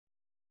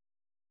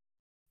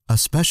A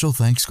special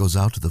thanks goes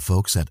out to the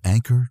folks at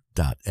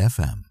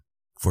Anchor.fm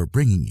for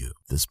bringing you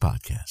this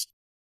podcast.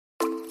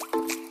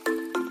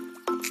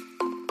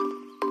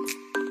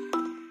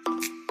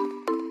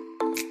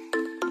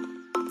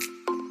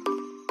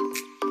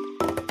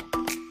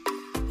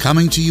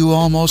 Coming to you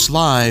almost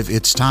live,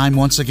 it's time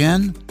once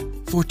again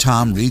for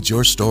Tom Reads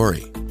Your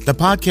Story, the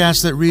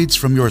podcast that reads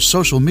from your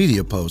social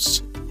media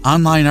posts,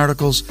 online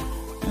articles,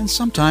 and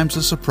sometimes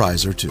a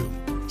surprise or two.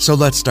 So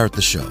let's start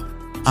the show.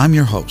 I'm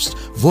your host,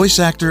 voice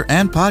actor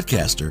and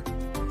podcaster,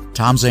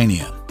 Tom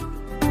Zania.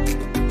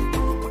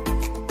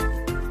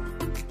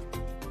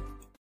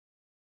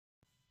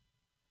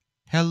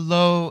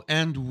 Hello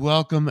and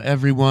welcome,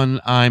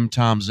 everyone. I'm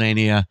Tom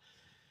Zania.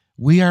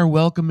 We are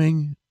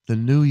welcoming the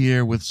new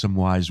year with some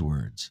wise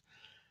words,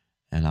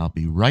 and I'll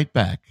be right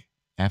back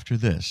after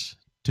this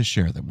to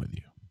share them with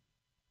you.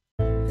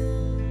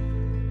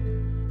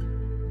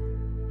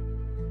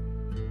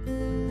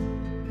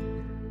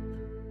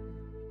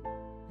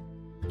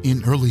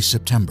 In early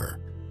September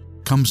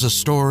comes a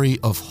story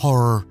of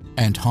horror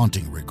and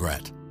haunting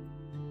regret.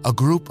 A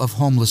group of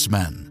homeless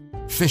men,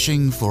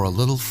 fishing for a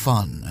little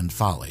fun and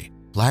folly,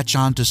 latch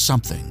on to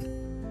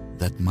something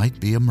that might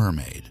be a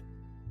mermaid.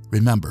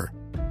 Remember,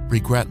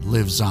 regret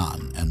lives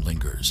on and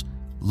lingers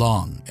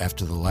long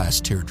after the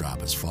last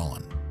teardrop has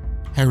fallen.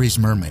 Harry's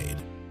Mermaid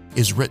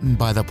is written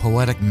by the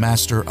poetic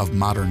master of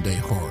modern-day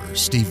horror,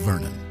 Steve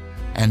Vernon,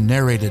 and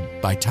narrated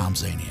by Tom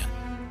Zania.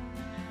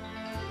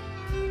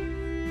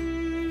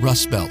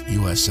 Rust Belt,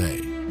 USA,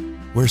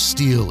 where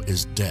steel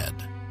is dead,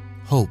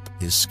 hope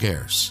is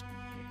scarce,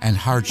 and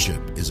hardship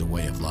is a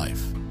way of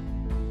life.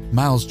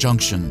 Miles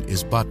Junction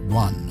is but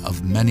one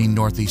of many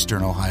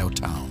northeastern Ohio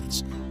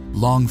towns,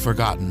 long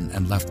forgotten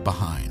and left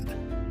behind,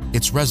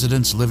 its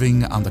residents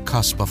living on the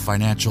cusp of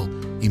financial,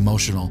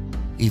 emotional,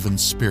 even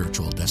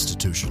spiritual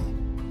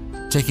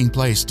destitution. Taking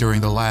place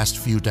during the last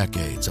few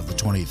decades of the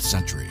 20th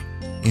century,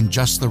 In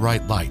Just the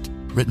Right Light,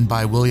 written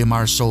by William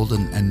R.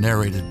 Solden and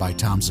narrated by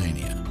Tom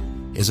Zania,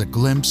 is a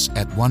glimpse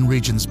at one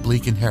region's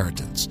bleak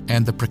inheritance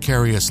and the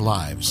precarious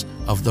lives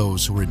of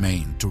those who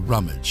remain to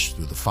rummage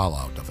through the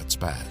fallout of its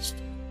past.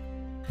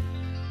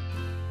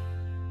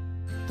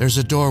 There's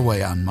a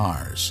doorway on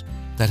Mars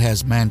that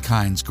has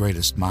mankind's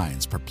greatest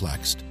minds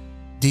perplexed.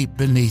 Deep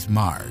beneath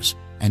Mars,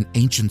 an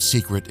ancient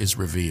secret is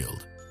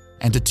revealed,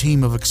 and a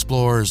team of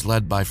explorers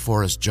led by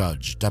Forrest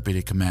Judge,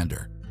 deputy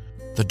commander.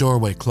 The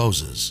doorway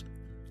closes,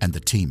 and the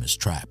team is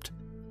trapped.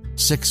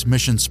 6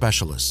 mission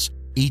specialists,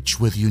 each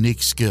with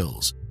unique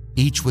skills,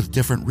 each with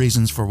different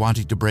reasons for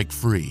wanting to break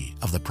free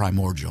of the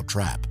primordial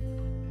trap.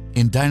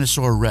 In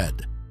Dinosaur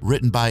Red,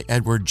 written by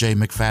Edward J.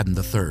 McFadden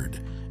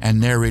III and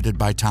narrated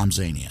by Tom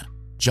Zania,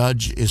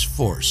 Judge is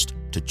forced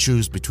to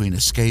choose between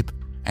escape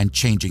and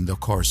changing the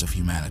course of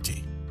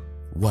humanity.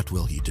 What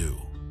will he do?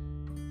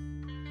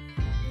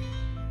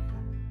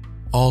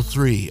 All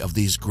 3 of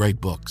these great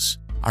books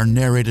are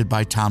narrated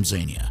by Tom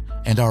Zania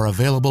and are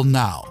available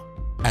now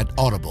at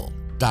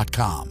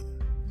audible.com.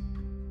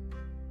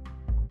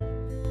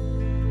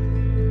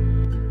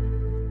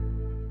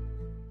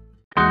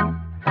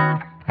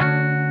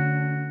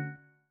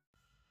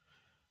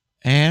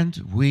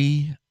 And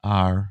we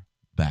are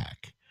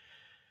back.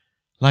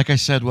 Like I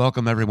said,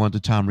 welcome everyone to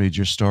Tom Reads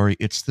Your Story.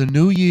 It's the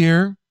new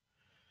year.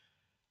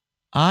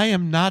 I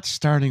am not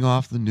starting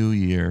off the new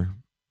year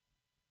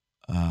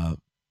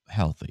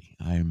healthy.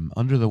 I'm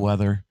under the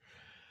weather,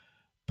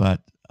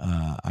 but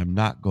I'm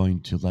not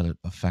going to let it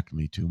affect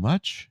me too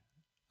much.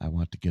 I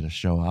want to get a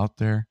show out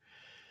there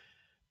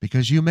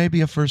because you may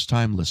be a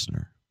first-time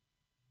listener,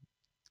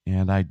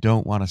 and I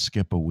don't want to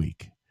skip a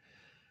week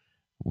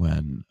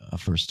when a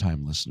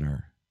first-time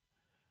listener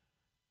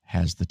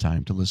has the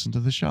time to listen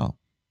to the show.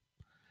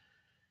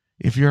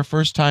 If you're a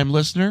first-time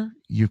listener,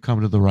 you've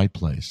come to the right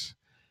place.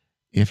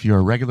 If you're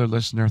a regular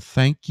listener,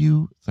 thank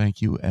you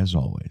as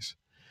always.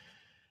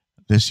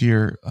 This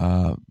year,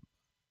 I'm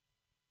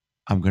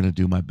going to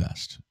do my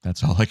best.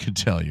 That's all I can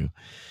tell you.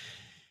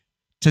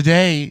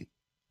 Today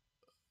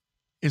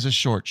is a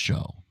short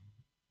show.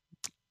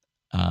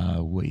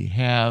 We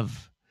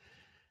have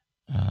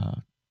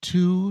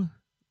 2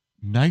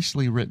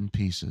 nicely written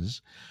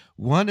pieces.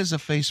 One is a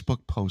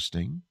Facebook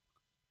posting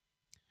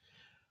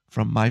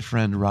from my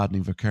friend Rodney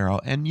Vaccaro.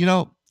 And, you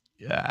know,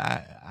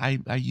 I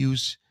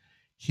use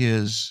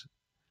his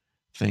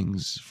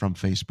things from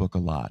Facebook a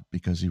lot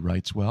because he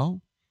writes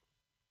well.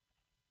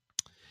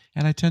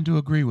 And I tend to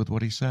agree with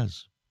what he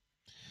says.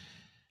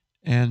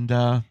 And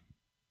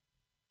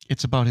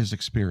it's about his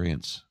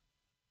experience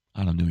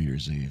on a New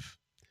Year's Eve.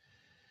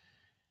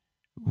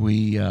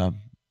 We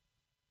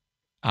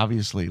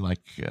obviously,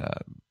 like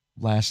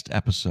last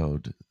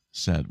episode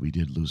said, we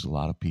did lose a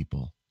lot of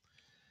people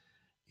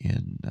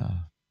in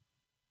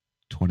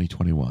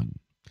 2021.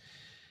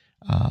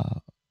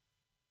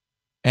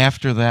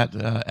 After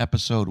that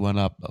episode went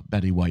up,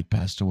 Betty White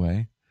passed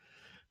away,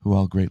 who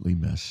I'll greatly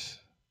miss.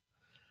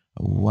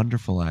 A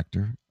wonderful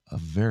actor, a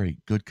very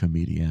good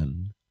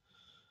comedian,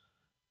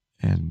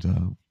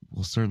 and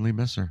we'll certainly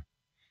miss her.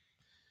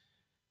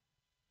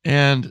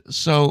 And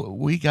so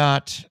we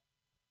got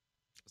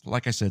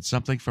like I said,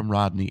 something from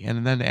Rodney.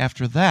 And then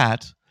after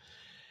that,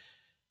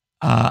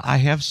 I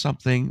have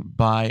something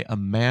by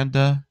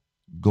Amanda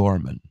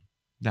Gorman.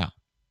 Now,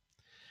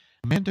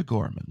 Amanda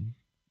Gorman,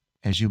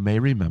 as you may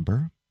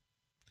remember,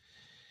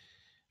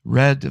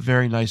 read a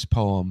very nice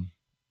poem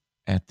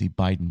at the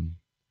Biden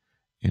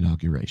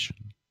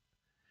inauguration.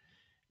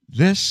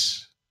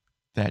 This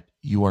that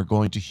you are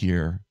going to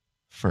hear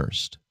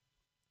first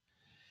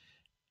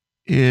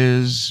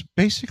is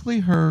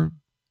basically her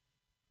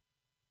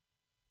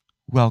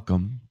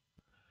welcome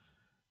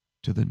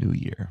to the new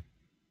year.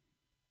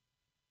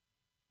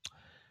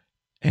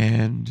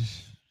 And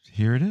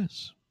here it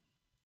is.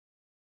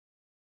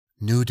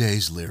 New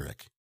Day's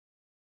Lyric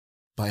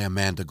by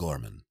Amanda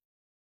Gorman.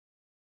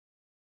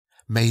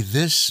 May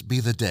this be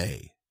the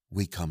day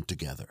we come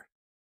together.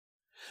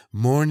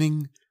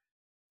 Morning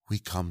we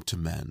come to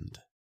mend.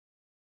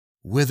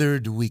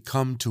 Withered we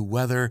come to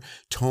weather,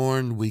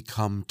 torn we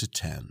come to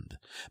tend.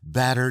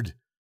 Battered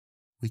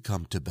we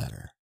come to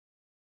better.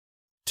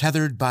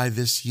 Tethered by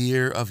this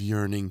year of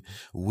yearning,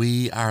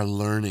 we are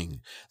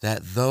learning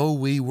that though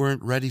we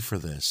weren't ready for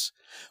this,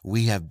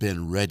 we have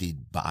been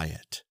readied by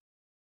it.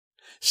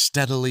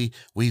 Steadily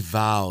we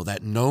vow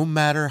that no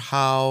matter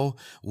how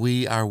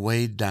we are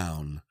weighed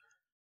down,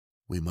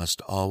 we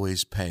must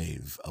always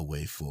pave a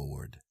way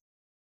forward.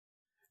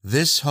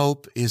 This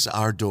hope is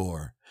our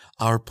door,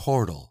 our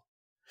portal.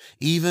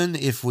 Even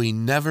if we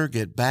never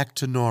get back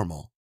to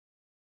normal,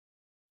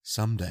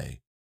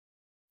 someday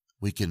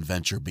we can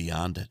venture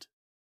beyond it,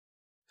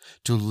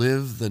 to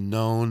live the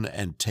known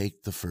and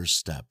take the first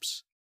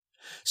steps.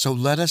 So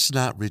let us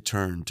not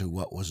return to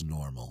what was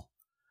normal,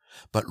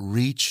 but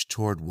reach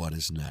toward what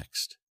is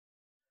next.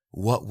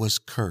 What was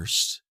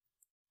cursed,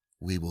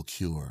 we will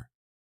cure.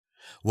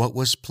 What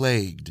was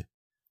plagued,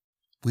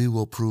 we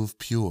will prove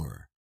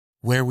pure.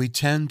 Where we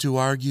tend to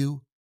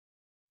argue,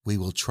 we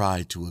will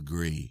try to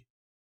agree.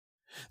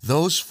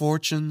 Those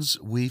fortunes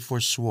we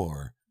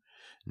forswore,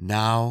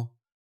 now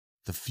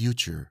the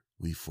future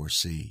we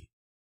foresee.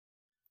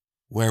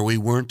 Where we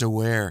weren't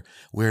aware,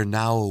 we're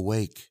now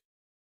awake.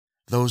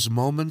 Those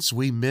moments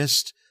we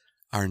missed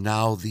are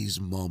now these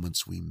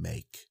moments we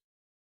make.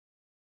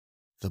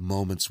 The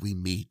moments we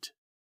meet,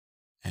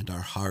 and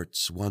our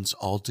hearts once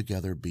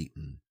altogether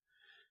beaten,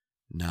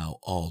 now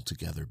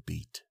altogether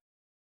beat.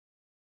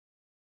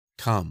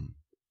 Come,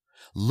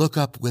 look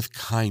up with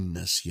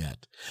kindness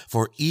yet,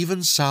 for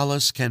even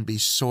solace can be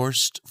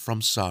sourced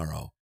from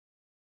sorrow.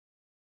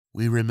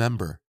 We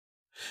remember,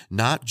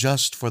 not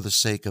just for the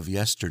sake of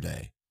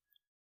yesterday,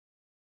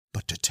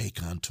 but to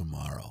take on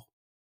tomorrow.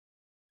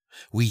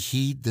 We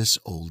heed this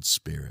old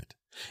spirit.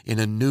 In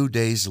a new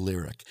day's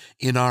lyric,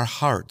 in our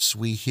hearts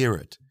we hear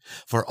it.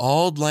 For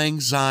Auld Lang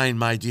Syne,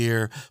 my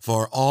dear,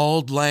 for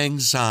Auld Lang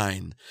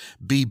Syne,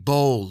 be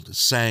bold,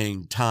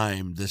 sang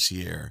time this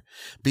year.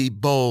 Be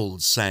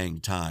bold, sang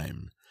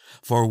time.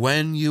 For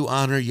when you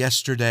honor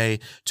yesterday,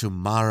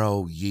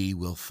 tomorrow ye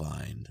will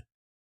find.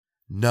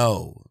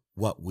 Know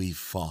what we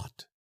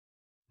fought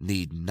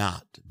need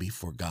not be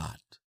forgot,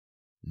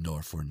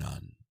 nor for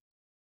none.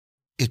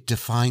 It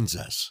defines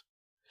us,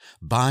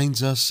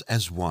 binds us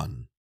as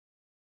one.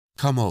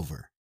 Come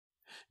over,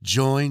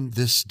 join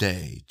this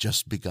day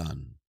just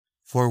begun,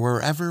 for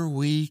wherever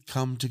we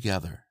come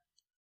together,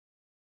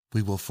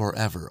 we will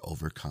forever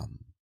overcome.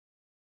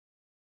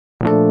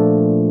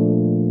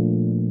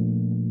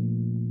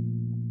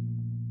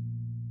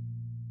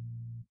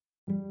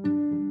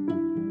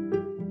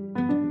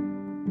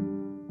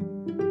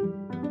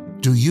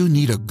 Do you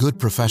need a good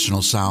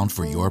professional sound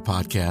for your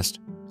podcast?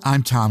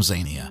 I'm Tom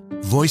Zania,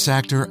 voice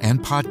actor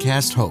and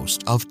podcast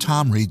host of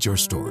Tom Reads Your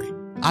Story.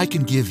 I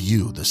can give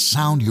you the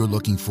sound you're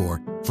looking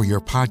for your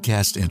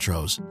podcast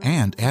intros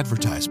and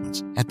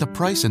advertisements at the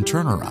price and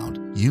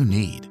turnaround you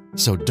need.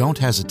 So don't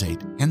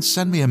hesitate and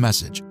send me a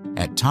message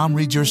at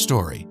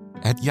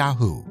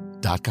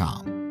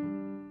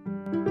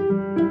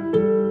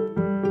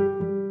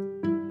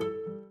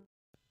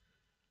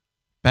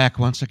tomreadsyourstory@yahoo.com. Back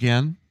once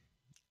again.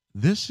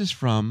 This is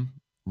from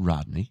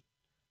Rodney,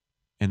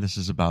 and this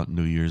is about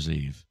New Year's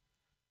Eve.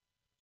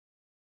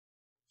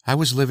 I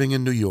was living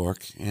in New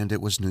York, and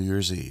it was New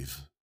Year's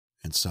Eve,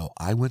 and so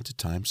I went to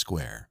Times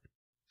Square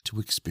to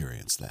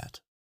experience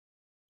that.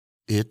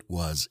 It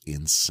was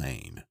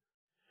insane.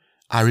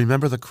 I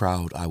remember the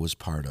crowd I was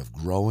part of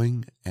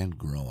growing and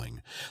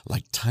growing,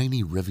 like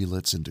tiny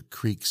rivulets into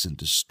creeks,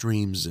 into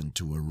streams,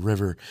 into a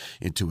river,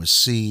 into a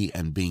sea,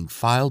 and being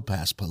filed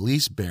past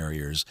police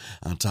barriers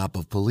on top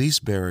of police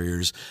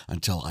barriers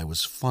until I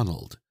was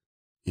funneled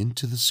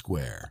into the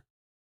square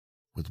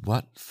with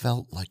what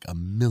felt like a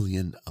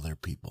million other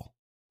people.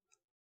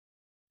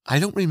 I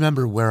don't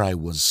remember where I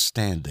was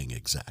standing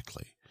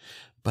exactly,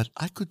 but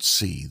I could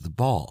see the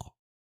ball.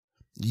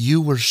 You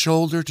were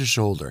shoulder to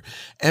shoulder,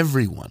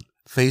 everyone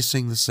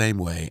facing the same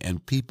way,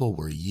 and people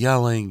were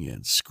yelling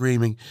and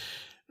screaming.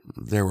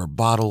 There were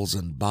bottles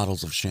and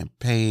bottles of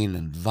champagne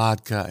and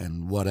vodka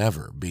and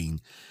whatever being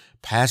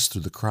passed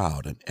through the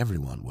crowd, and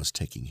everyone was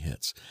taking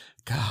hits.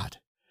 God,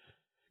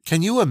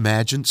 Can you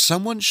imagine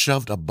someone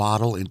shoved a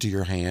bottle into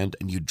your hand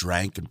and you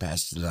drank and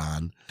passed it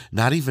on,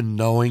 not even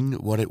knowing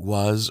what it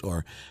was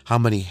or how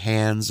many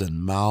hands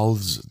and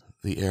mouths?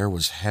 The air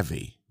was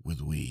heavy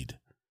with weed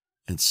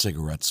and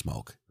cigarette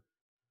smoke,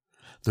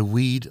 the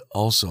weed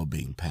also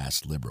being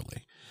passed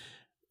liberally.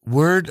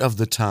 Word of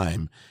the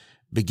time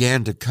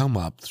began to come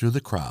up through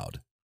the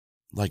crowd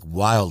like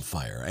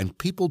wildfire, and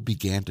people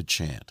began to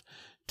chant,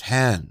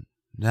 10,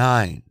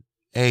 9,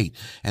 8,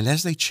 and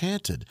as they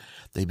chanted,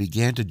 they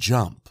began to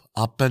jump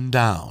up and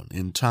down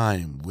in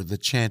time with the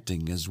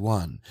chanting as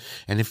one,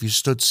 and if you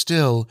stood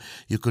still,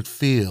 you could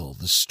feel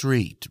the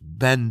street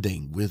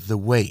bending with the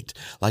weight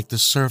like the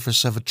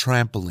surface of a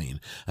trampoline,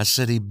 a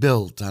city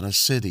built on a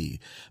city,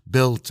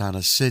 built on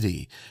a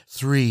city.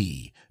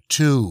 3,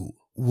 2,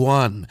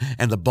 1,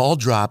 and the ball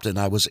dropped and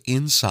I was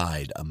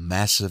inside a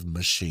massive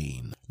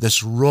machine.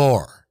 This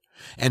roar,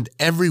 and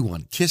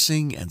everyone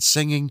kissing and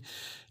singing.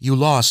 You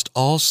lost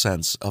all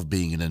sense of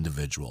being an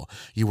individual.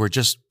 You were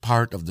just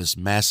part of this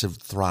massive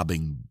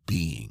throbbing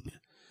being.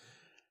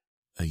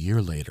 A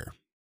year later,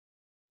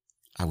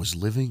 I was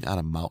living on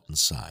a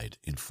mountainside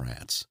in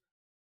France.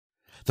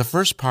 The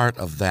first part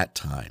of that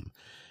time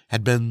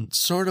had been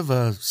sort of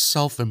a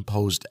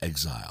self-imposed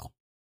exile.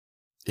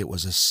 It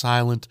was a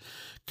silent,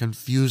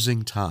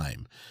 confusing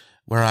time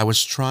where I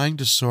was trying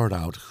to sort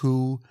out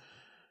who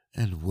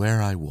and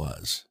where I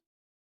was.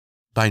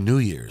 By New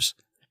Year's,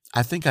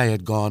 I think I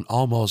had gone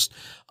almost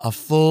a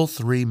full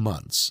 3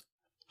 months,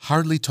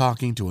 hardly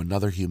talking to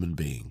another human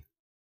being.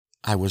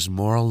 I was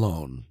more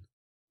alone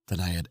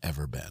than I had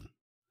ever been,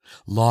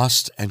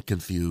 lost and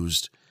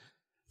confused,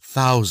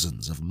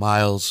 thousands of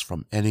miles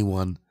from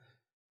anyone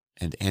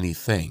and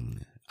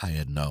anything I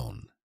had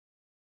known.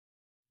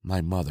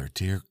 My mother,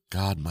 dear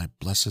God, my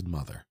blessed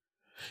mother,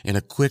 in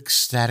a quick,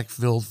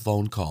 static-filled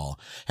phone call,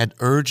 had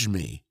urged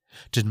me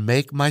to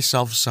make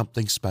myself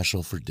something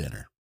special for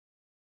dinner.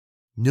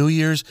 New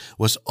Year's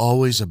was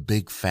always a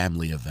big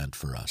family event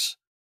for us.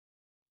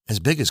 As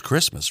big as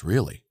Christmas,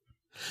 really.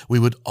 We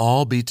would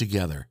all be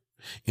together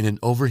in an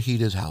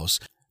overheated house,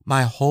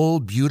 my whole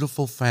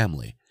beautiful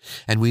family,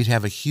 and we'd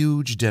have a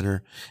huge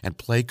dinner and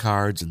play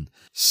cards and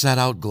set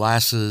out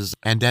glasses,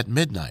 and at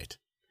midnight,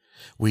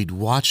 we'd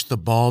watch the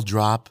ball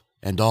drop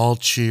and all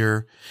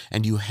cheer,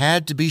 and you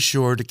had to be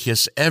sure to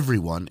kiss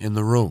everyone in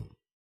the room.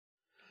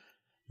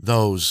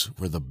 Those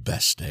were the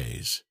best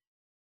days.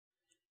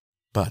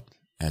 But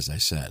as I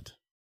said,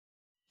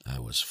 I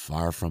was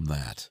far from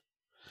that.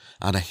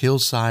 On a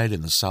hillside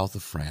in the south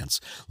of France,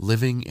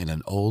 living in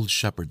an old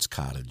shepherd's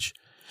cottage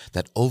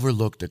that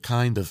overlooked a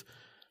kind of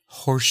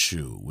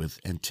horseshoe with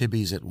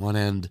Antibes at one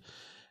end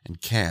and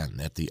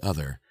Cannes at the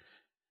other,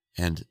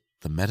 and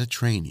the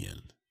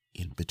Mediterranean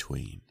in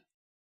between.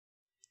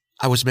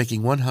 I was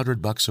making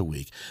 $100 a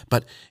week,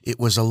 but it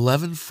was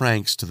 11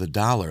 francs to the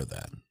dollar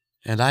then,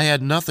 and I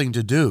had nothing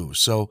to do,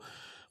 so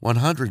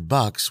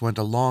 $100 went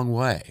a long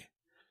way.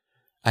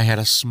 I had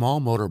a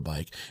small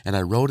motorbike, and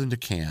I rode into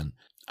Cannes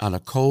on a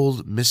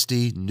cold,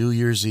 misty New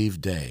Year's Eve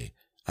day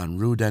on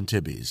Rue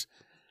d'Antibes.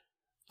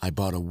 I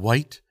bought a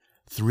white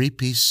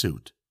 3-piece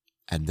suit,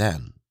 and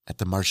then, at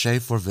the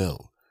Marché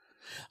Fourville,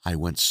 I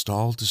went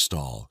stall to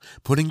stall,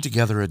 putting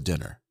together a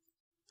dinner.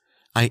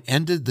 I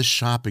ended the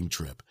shopping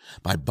trip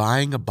by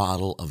buying a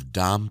bottle of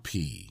Dom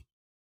P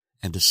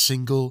and a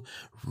single,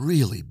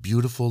 really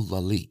beautiful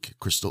Lalique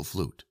crystal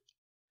flute.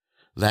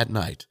 That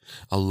night,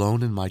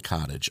 alone in my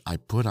cottage, I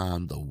put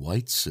on the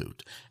white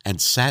suit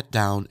and sat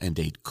down and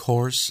ate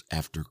course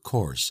after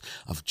course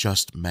of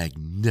just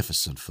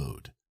magnificent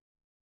food.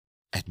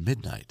 At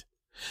midnight,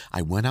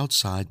 I went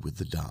outside with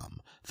the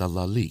Dom, the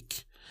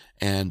Lalique,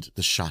 and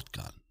the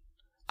shotgun.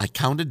 I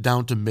counted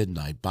down to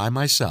midnight by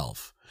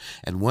myself,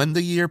 and when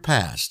the year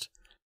passed,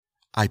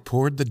 I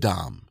poured the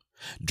Dom,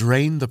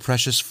 drained the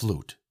precious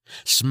flute,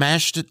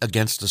 smashed it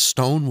against a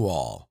stone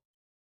wall,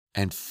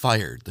 and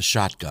fired the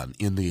shotgun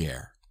in the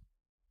air.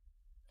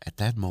 At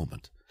that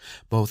moment,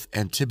 both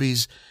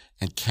Antibes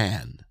and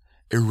Cannes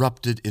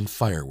erupted in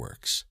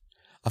fireworks,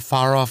 a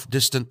far-off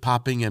distant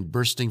popping and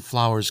bursting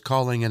flowers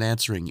calling and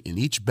answering in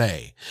each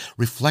bay,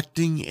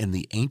 reflecting in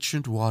the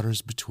ancient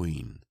waters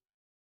between,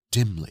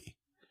 dimly,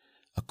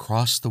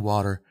 across the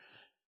water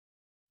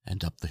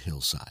and up the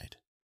hillside,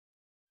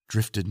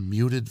 drifted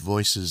muted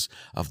voices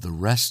of the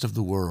rest of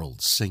the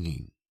world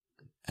singing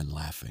and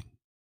laughing.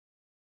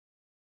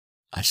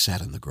 I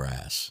sat in the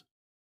grass,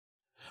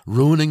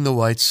 ruining the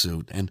white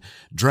suit, and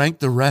drank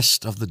the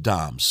rest of the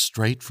Dom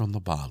straight from the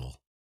bottle,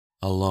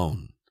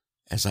 alone,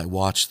 as I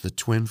watched the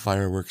twin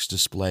fireworks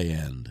display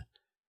end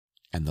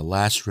and the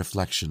last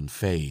reflection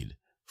fade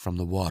from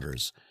the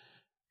waters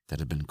that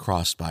had been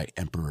crossed by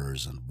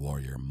emperors and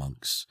warrior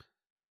monks,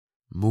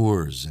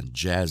 Moors and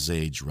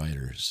jazz-age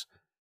writers.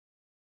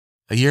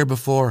 A year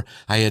before,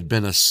 I had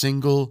been a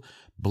single,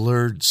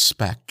 blurred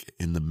speck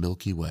in the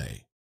Milky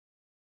Way.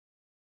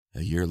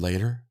 A year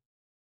later,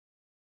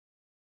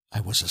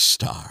 I was a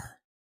star,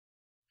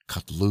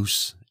 cut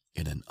loose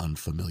in an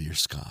unfamiliar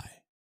sky.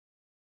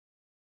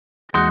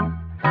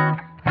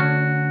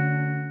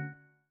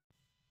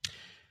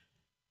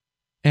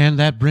 And And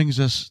that brings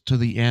us to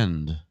the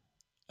end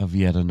of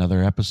yet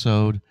another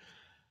episode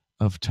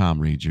of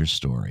Tom Reads Your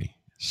Story.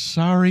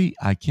 Sorry,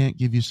 I can't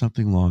give you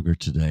something longer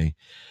today.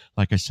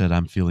 Like I said,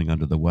 I'm feeling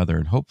under the weather,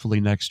 and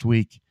hopefully next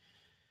week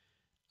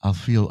I'll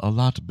feel a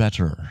lot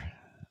better.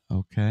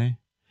 Okay?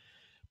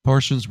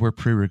 Portions were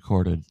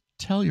pre-recorded.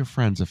 Tell your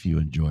friends if you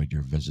enjoyed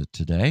your visit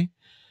today,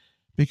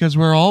 because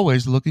we're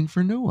always looking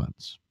for new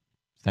ones.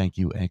 Thank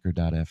you,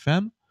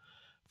 Anchor.fm,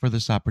 for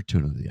this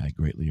opportunity. I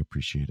greatly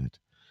appreciate it.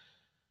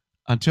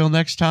 Until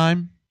next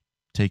time,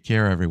 take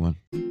care, everyone.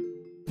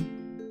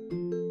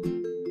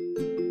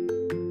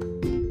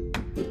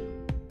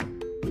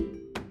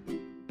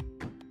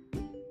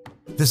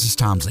 This is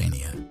Tom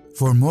Zania.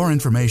 For more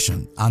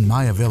information on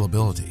my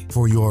availability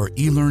for your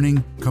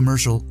e-learning,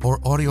 commercial, or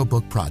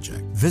audiobook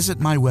project, visit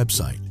my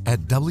website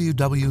at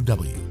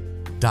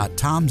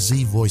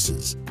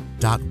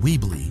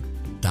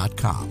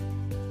www.tomzvoices.weebly.com.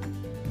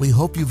 We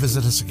hope you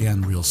visit us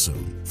again real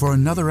soon for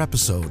another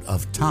episode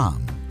of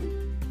Tom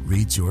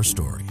Reads Your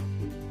Story.